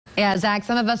Yeah, Zach,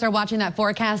 some of us are watching that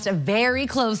forecast very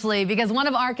closely because one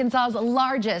of Arkansas's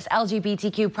largest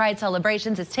LGBTQ pride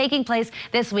celebrations is taking place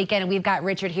this weekend. And we've got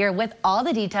Richard here with all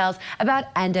the details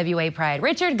about NWA Pride.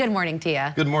 Richard, good morning to you.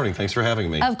 Good morning. Thanks for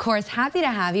having me. Of course. Happy to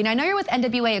have you. And I know you're with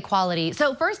NWA Equality.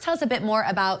 So first, tell us a bit more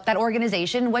about that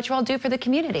organization, what you all do for the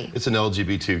community. It's an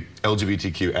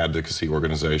LGBTQ advocacy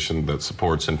organization that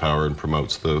supports, empowers, and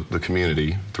promotes the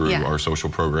community through our social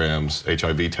programs,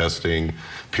 HIV testing,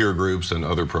 peer groups, and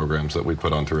other programs that we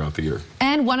put on throughout the year.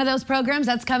 And one of those programs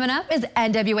that's coming up is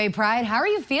NWA Pride. How are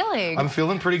you feeling? I'm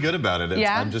feeling pretty good about it.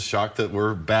 I'm just shocked that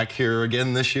we're back here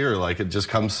again this year. Like, it just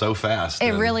comes so fast.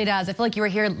 It really does. I feel like you were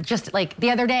here just like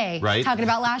the other day, talking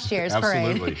about last year's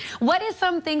parade. What is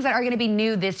some things that are going to be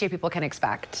new this year people can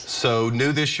expect? So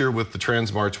new this year with the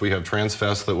Trans March, we have Trans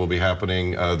Fest that will be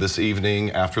happening this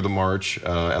evening after the march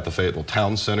at the Fayetteville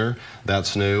Town Center.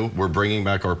 That's new. We're bringing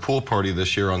back our pool party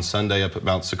this year on Sunday up at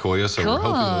Mount Sequoia. So we're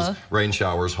hoping those rain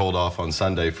showers hold off on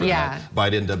Sunday for that.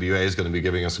 Bite NWA is going to be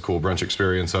giving us a cool brunch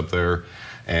experience up there,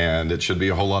 and it should be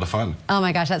a whole lot of fun. Oh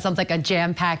my gosh, that sounds like a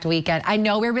jam-packed weekend. I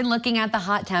know we've been looking at the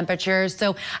hot temperatures,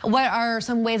 so what are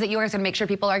some ways that you guys are going to make sure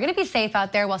people are going to be safe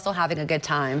out there while still having a good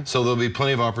time? So there'll be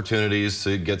plenty of opportunities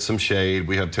to get some shade.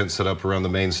 We have tents set up around the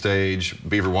main stage.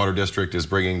 Beaver Water District is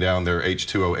bringing down their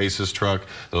H2O Aces truck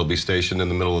that'll be stationed in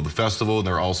the middle of the festival, and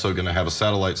they're also going to have a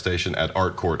satellite station at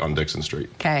Art Court on Dixon Street.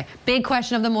 Okay, big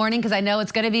question of the morning, because I know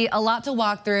it's going to be a lot to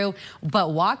walk through,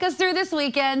 but walk us through this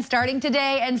weekend, starting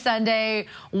today and Sunday.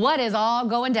 What is all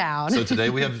going down? So today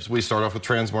we start off with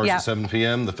Trans March at 7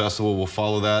 p.m. The festival will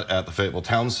follow that at the Fayetteville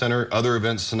Town Center. Other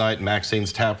events tonight,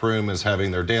 Maxine's Tap Room is having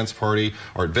their dance party.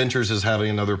 Art Ventures is having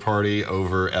another party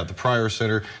over at the Pryor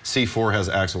Center. C4 has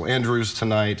Axel Andrews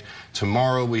tonight.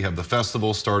 Tomorrow we have the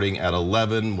festival starting at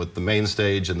 11 with the main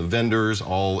stage and the vendors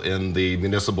all in the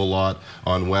municipal lot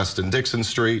on West and Dixon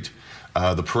Street.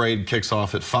 The parade kicks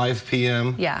off at 5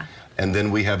 p.m. And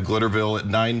then we have Glitterville at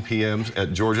 9 p.m.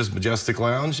 at George's Majestic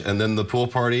Lounge, and then the pool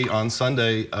party on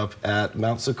Sunday up at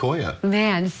Mount Sequoia.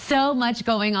 Man, so much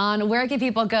going on. Where can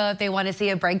people go if they want to see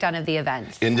a breakdown of the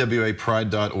events?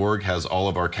 NWAPride.org has all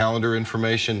of our calendar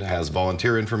information, has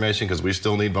volunteer information, because we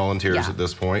still need volunteers at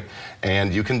this point,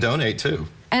 and you can donate too.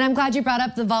 And I'm glad you brought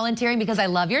up the volunteering, because I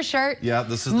love your shirt. Yeah,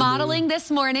 this is modeling this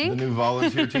morning. The new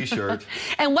volunteer t-shirt.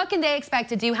 And what can they expect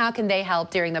to do? How can they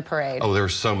help during the parade? Oh,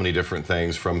 there's so many different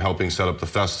things, from helping set up the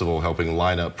festival, helping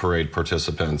line up parade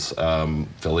participants,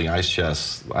 filling ice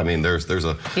chests. I mean, there's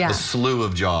a slew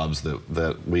of jobs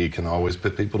that we can always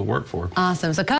put people to work for. Awesome. So